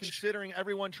so much. Considering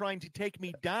everyone trying to take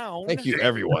me down. Thank you,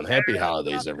 everyone. Happy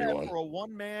holidays, everyone. For a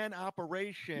one-man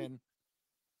operation.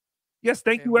 Yes,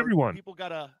 thank you, everyone. People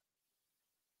gotta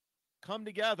come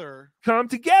together. Come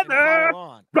together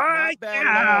right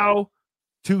now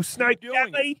to Snipe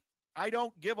Kelly. I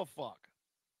don't give a fuck.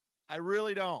 I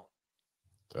really don't.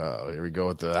 Oh, here we go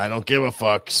with the I don't give a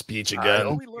fuck speech again. I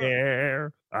don't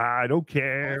care. I don't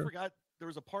care. I forgot there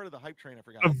was a part of the hype train I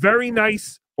forgot. A very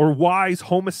nice or wise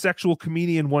homosexual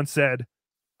comedian once said,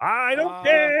 I don't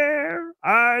care.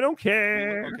 I don't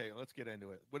care. Okay, let's get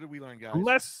into it. What did we learn, guys?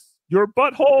 Unless your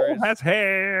butthole has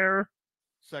hair.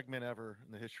 Segment ever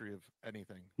in the history of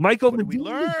anything. Michael, we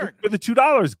learn for the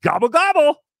 $2. Gobble,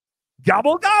 gobble.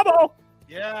 Gobble, gobble.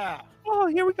 Yeah. Oh,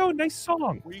 here we go. Nice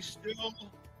song. We still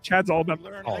Chad's all about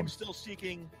learn. the I'm still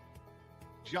seeking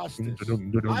justice.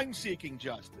 I'm seeking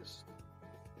justice.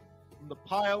 From the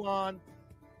pile-on,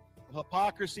 the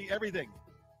hypocrisy, everything.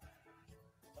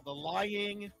 The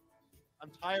lying.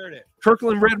 I'm tired of it.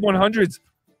 Kirkland Red 100s.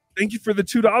 Thank you for the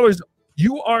 $2.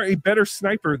 You are a better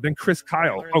sniper than Chris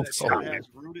Kyle. Oh, stop it. Has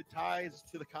rooted ties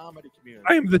to the comedy community.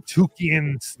 I am the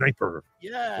Tookian sniper.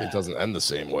 Yeah. It doesn't end the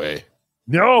same way.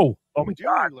 No. Oh my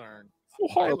God. Learn.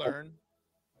 So I learn.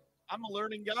 I'm a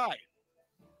learning guy.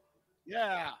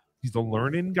 Yeah. He's a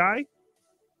learning guy?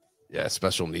 Yeah,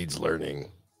 special needs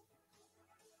learning.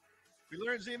 We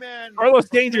learned Z-Man. Carlos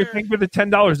Danger, thank you for the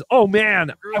 $10. Oh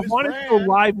man, I wanted to go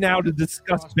live now to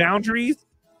discuss boundaries,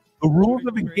 the rules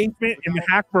of engagement in the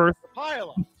Hackverse.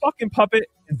 Fucking Puppet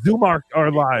and Zoomark are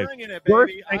live.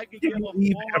 Worst Thanksgiving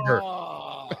Eve ever.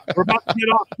 We're about to get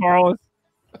off, Carlos.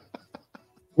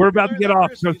 We're about to get off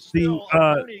Chrissy's because the still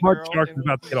a pony Mud girl Shark and is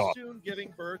about to will get be off. soon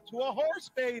giving birth to a horse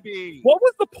baby. What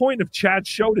was the point of Chad's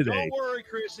show today? Don't worry,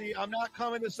 Chrissy. I'm not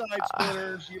coming to Side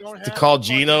Splitters. You don't have To call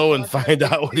fucking Gino and contact find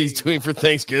out me. what he's doing for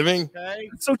Thanksgiving. Okay.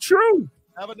 It's so true.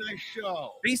 Have a nice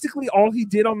show. Basically, all he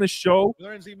did on the show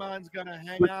Lindsay Mann's gonna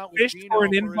hang was out with fish Gino for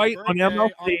an his invite on birthday,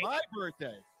 MLC. on my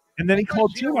birthday. And then he I thought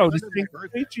called Gino Gino was to under say, my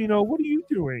birthday. "Hey, Gino, what are you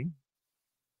doing?"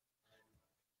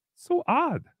 So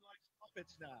odd.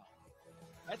 Puppets now.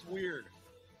 That's weird,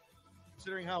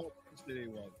 considering how interested he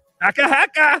was. Haka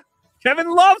haka.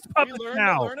 Kevin loves puppets We learn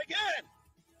now. to learn again.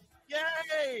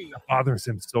 Yay! That bothers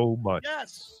him so much.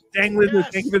 Yes. Dang Lizard,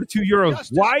 thank you for the €2.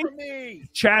 Justice Why for me. is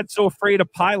Chad so afraid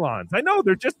of pylons? I know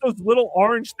they're just those little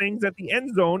orange things at the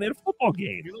end zone in a football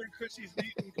game. You learned Chrissy's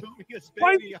eating Kumia's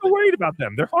Why are baby. you so worried about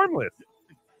them? They're harmless.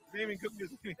 Naming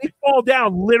Kumia's baby. They fall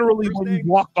down literally First when you name's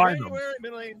walk by them. January,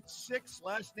 middle name 6,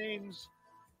 last name's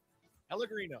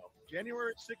Pellegrino.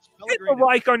 January 6th, Hit Pellegrino. the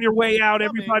like on your way out, Coming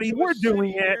everybody. to a We're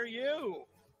doing city it. near you.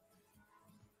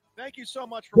 Thank you so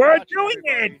much for We're watching, doing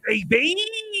everybody. it,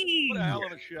 baby. What a hell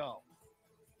of a show.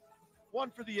 One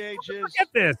for the ages. Look at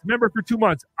this. Remember, for 2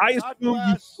 months, I God assumed you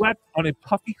bless. slept on a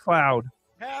puffy cloud.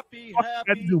 Happy, Fuck that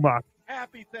happy, Zumach.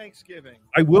 happy Thanksgiving.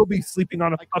 I will be sleeping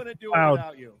on a I puffy couldn't do it cloud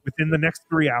without you. within the next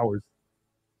 3 hours.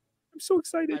 I'm so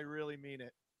excited. I really mean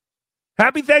it.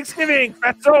 Happy Thanksgiving,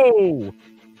 Fatso!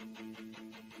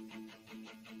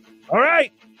 All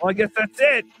right. Well, I guess that's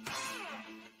it.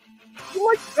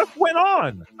 What just went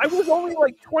on? I was only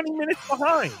like 20 minutes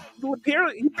behind. He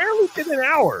barely did an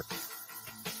hour.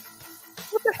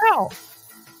 What the hell?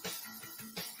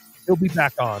 He'll be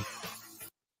back on.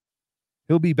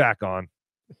 He'll be back on.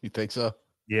 You think so?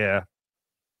 Yeah.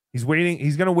 He's waiting.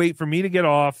 He's going to wait for me to get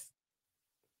off,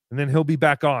 and then he'll be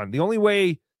back on. The only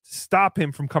way to stop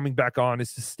him from coming back on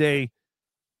is to stay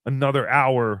another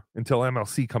hour until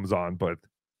MLC comes on, but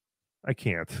I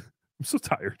can't. I'm so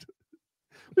tired.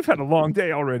 We've had a long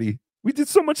day already. We did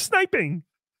so much sniping.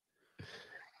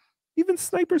 Even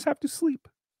snipers have to sleep.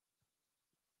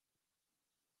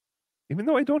 Even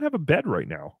though I don't have a bed right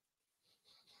now.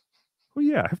 Oh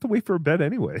yeah, I have to wait for a bed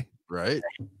anyway. Right.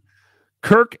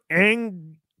 Kirk Angel.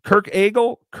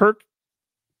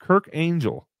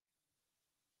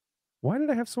 Why did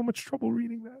I have so much trouble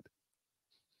reading that?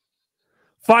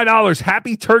 $5.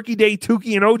 Happy Turkey Day,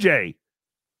 Tookie and OJ.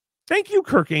 Thank you,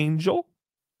 Kirk Angel.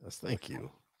 Yes, thank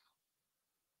you.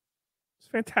 It's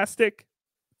fantastic.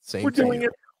 Same We're to doing you.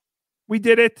 it. We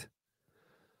did it.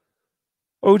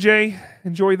 OJ,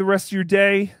 enjoy the rest of your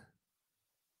day.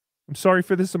 I'm sorry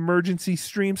for this emergency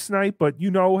stream snipe, but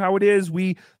you know how it is.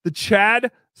 The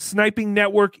Chad Sniping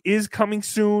Network is coming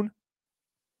soon.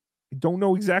 I don't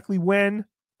know exactly when,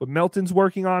 but Melton's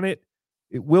working on it.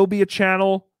 It will be a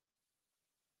channel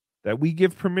that we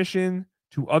give permission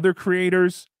to other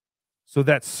creators so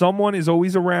that someone is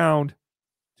always around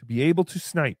to be able to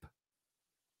snipe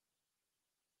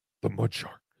the Mud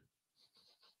Shark.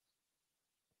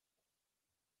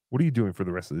 What are you doing for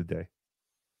the rest of the day?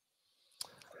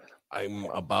 I'm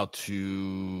about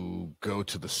to go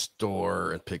to the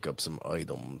store and pick up some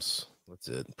items. That's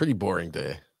it. Pretty boring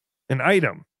day. An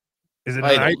item. Is it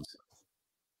an item?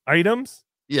 Items?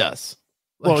 Yes.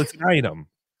 Well, it's an item.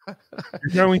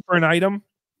 You're going for an item?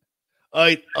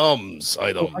 Items.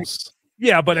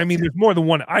 Yeah, but I mean, there's more than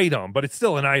one item, but it's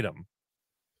still an item.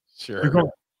 Sure.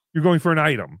 You're going for an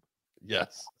item.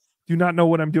 Yes. Do you not know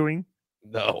what I'm doing?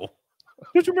 No.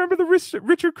 Don't you remember the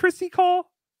Richard Christie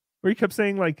call? Where he kept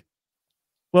saying, like,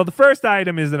 well, the first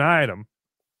item is an item.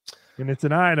 And it's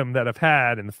an item that I've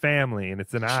had in the family, and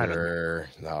it's an item. Sure.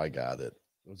 Now I got it.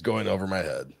 It was going over my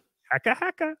head. Haka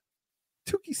haka.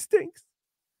 Tookie stinks.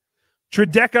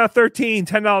 Trideca 13,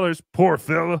 $10. Poor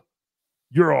fella.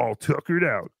 You're all tuckered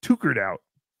out.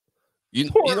 You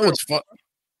know what's fun?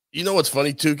 You know what's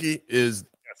funny, Tookie, is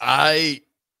I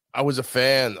was a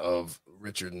fan of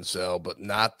Richard and Sal, but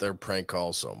not their prank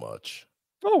calls so much.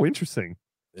 Oh, interesting.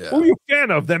 Yeah. What were you a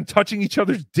fan of? Them touching each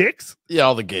other's dicks? Yeah,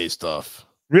 all the gay stuff.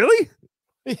 Really?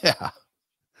 Yeah.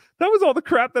 That was all the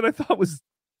crap that I thought was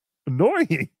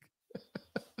annoying.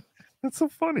 That's so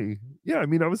funny. Yeah, I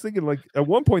mean, I was thinking, like, at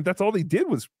one point, that's all they did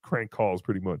was crank calls,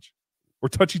 pretty much, or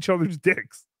touch each other's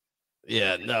dicks.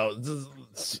 Yeah, no.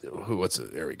 What's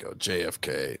it? There we go.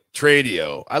 JFK.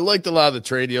 Tradio. I liked a lot of the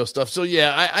Tradio stuff. So,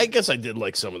 yeah, I guess I did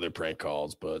like some of their prank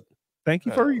calls, but. Thank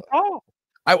you for your call.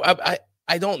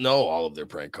 I don't know all of their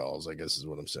prank calls, I guess is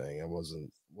what I'm saying. I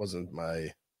wasn't my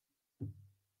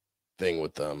thing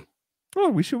with them. Oh,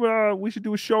 we should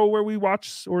do a show where we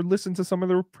watch or listen to some of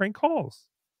their prank calls.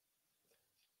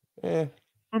 Yeah.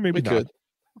 Or maybe we not. could.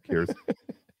 Who cares?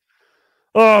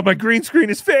 Oh, my green screen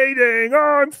is fading.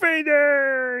 Oh, I'm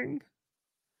fading.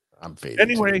 I'm fading.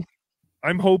 Anyway,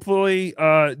 I'm hopefully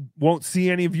won't see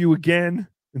any of you again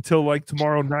until like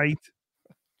tomorrow night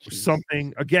or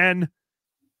something. Again,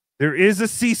 there is a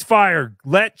ceasefire.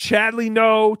 Let Chadley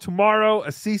know tomorrow, a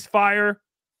ceasefire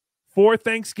for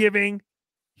Thanksgiving.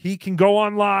 He can go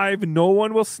on live and no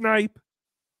one will snipe.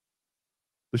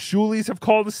 The Shuleys have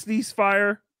called a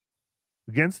ceasefire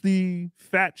against the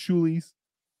fat Shuleys.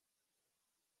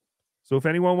 So if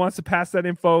anyone wants to pass that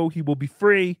info, he will be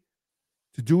free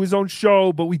to do his own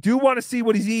show. But we do want to see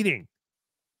what he's eating.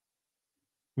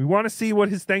 We want to see what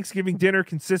his Thanksgiving dinner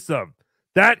consists of.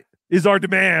 That is our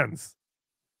demands.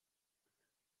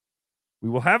 We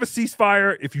will have a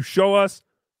ceasefire if you show us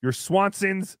your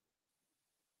Swanson's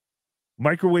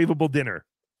microwavable dinner.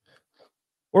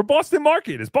 Or Boston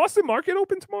Market. Is Boston Market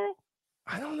open tomorrow?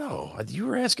 I don't know. You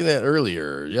were asking that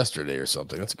earlier, yesterday or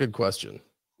something. That's a good question.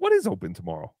 What is open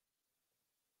tomorrow?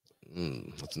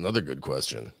 That's another good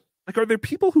question. Like, are there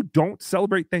people who don't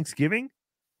celebrate Thanksgiving?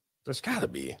 There's got to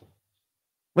be.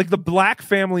 Like the Black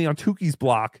family on Tookie's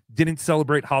block didn't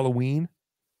celebrate Halloween.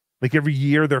 Like every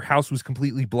year their house was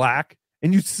completely black.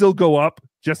 And you'd still go up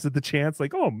just at the chance.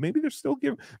 Like, oh, maybe they're still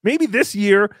giving. Maybe this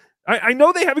year. I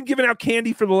know they haven't given out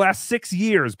candy for the last 6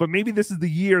 years. But maybe this is the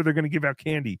year they're going to give out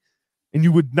candy. And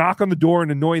you would knock on the door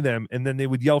and annoy them. And then they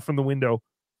would yell from the window,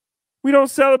 "We don't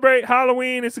celebrate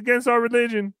Halloween. It's against our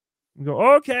religion." You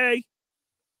go, okay.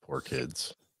 Poor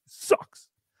kids. Sucks.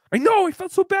 I know. I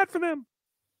felt so bad for them.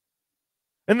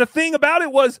 And the thing about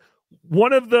it was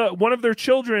one of their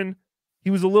children, he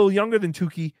was a little younger than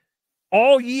Tookie.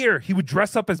 All year, he would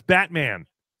dress up as Batman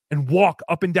and walk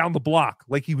up and down the block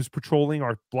like he was patrolling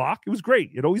our block. It was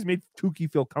great. It always made Tookie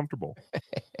feel comfortable.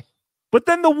 But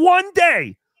then the one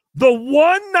day, the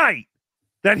one night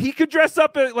that he could dress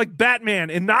up like Batman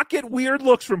and not get weird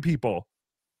looks from people,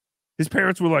 his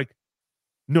parents were like,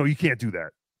 "No, you can't do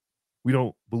that. We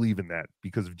don't believe in that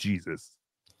because of Jesus.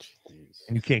 Jeez.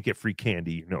 And you can't get free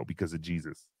candy, because of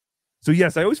Jesus." So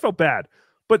yes, I always felt bad,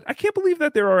 but I can't believe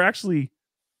that there are actually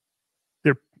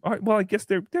well, I guess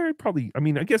they're probably,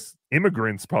 I guess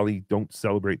immigrants probably don't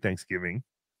celebrate Thanksgiving.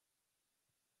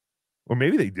 Or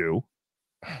maybe they do.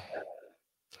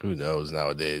 Who knows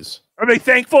nowadays? Are they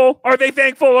thankful? Are they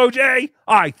thankful, OJ?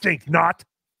 I think not.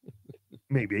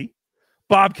 Maybe.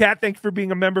 Bobcat, thank you for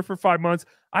being a member for 5 months.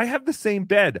 I have the same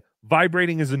bed.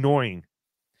 Vibrating is annoying.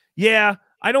 Yeah,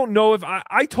 I don't know if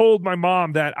I told my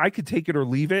mom that I could take it or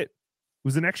leave it. It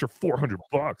was an extra $400.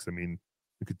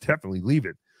 I could definitely leave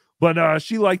it. But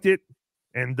she liked it.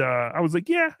 And I was like,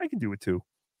 yeah, I can do it too.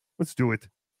 Let's do it.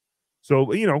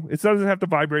 So, it doesn't have to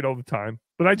vibrate all the time.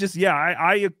 But I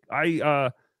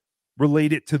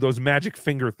relate it to those magic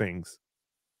finger things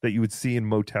that you would see in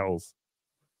motels.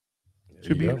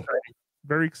 Should be exciting.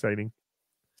 Very exciting.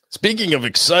 Speaking of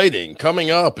exciting,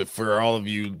 coming up, if for all of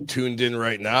you tuned in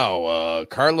right now,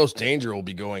 Carlos Danger will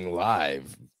be going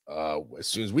live as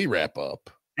soon as we wrap up.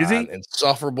 Is he?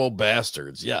 Insufferable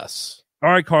Bastards, yes. All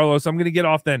right, Carlos, I'm going to get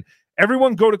off then.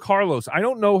 Everyone go to Carlos. I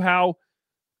don't know how.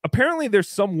 Apparently, there's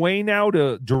some way now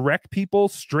to direct people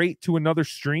straight to another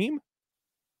stream.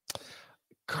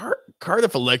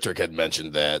 Cardiff Electric had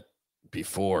mentioned that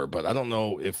before, but I don't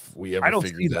know if we ever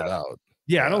figured that out.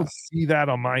 Yeah, I don't see that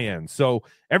on my end. So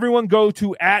everyone go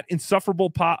to @Insufferable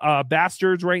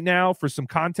Bastards right now for some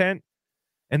content.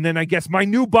 And then I guess my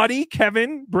new buddy,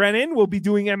 Kevin Brennan, will be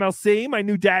doing MLC, my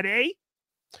new daddy.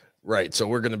 Right. So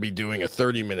we're going to be doing a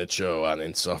 30-minute show on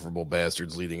Insufferable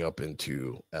Bastards leading up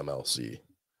into MLC.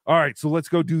 All right. So let's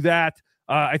go do that.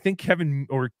 I think Kevin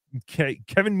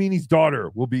Meaney's daughter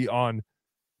will be on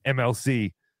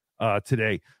MLC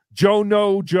today. Joe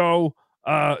No Joe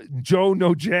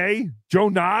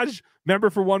Naj, member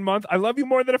for 1 month. I love you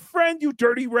more than a friend, you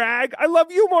dirty rag. I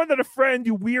love you more than a friend,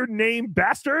 you weird name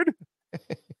bastard.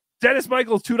 Dennis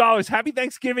Michaels, $2. Happy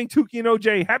Thanksgiving, Tookie and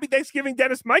OJ. Happy Thanksgiving,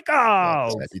 Dennis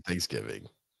Michaels. Happy Thanksgiving.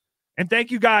 And thank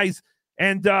you guys.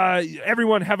 And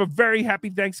everyone have a very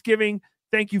happy Thanksgiving.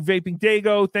 Thank you, Vaping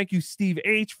Dago. Thank you, Steve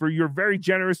H, for your very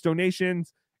generous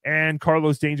donations. And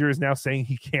Carlos Danger is now saying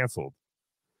he canceled.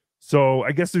 So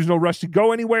I guess there's no rush to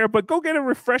go anywhere, but go get a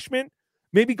refreshment.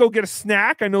 Maybe go get a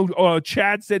snack. I know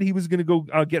Chad said he was going to go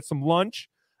get some lunch.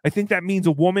 I think that means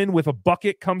a woman with a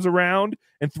bucket comes around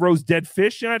and throws dead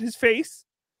fish at his face.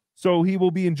 So he will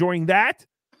be enjoying that.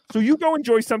 So you go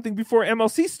enjoy something before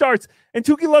MLC starts. And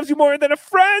Tookie loves you more than a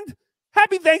friend.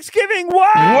 Happy Thanksgiving.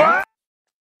 What?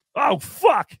 Oh,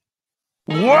 fuck.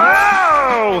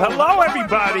 Whoa! Hello,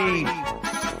 everybody.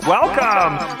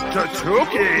 Welcome to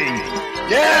Tookie.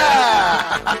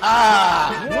 Yeah!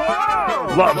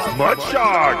 Whoa! Loves Mud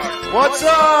Shark. What's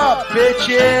up,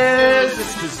 bitches?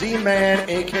 It's the Z-Man,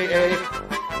 a.k.a.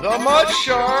 the Mud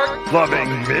Shark, loving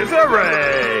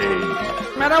misery.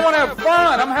 Man, I want to have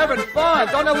fun. I'm having fun.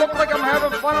 Don't it look like I'm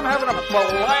having fun? I'm having a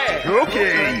blast.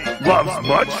 Tookie loves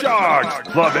mud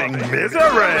sharks, loving misery.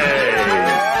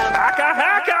 Haka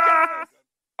haka.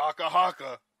 haka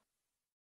haka.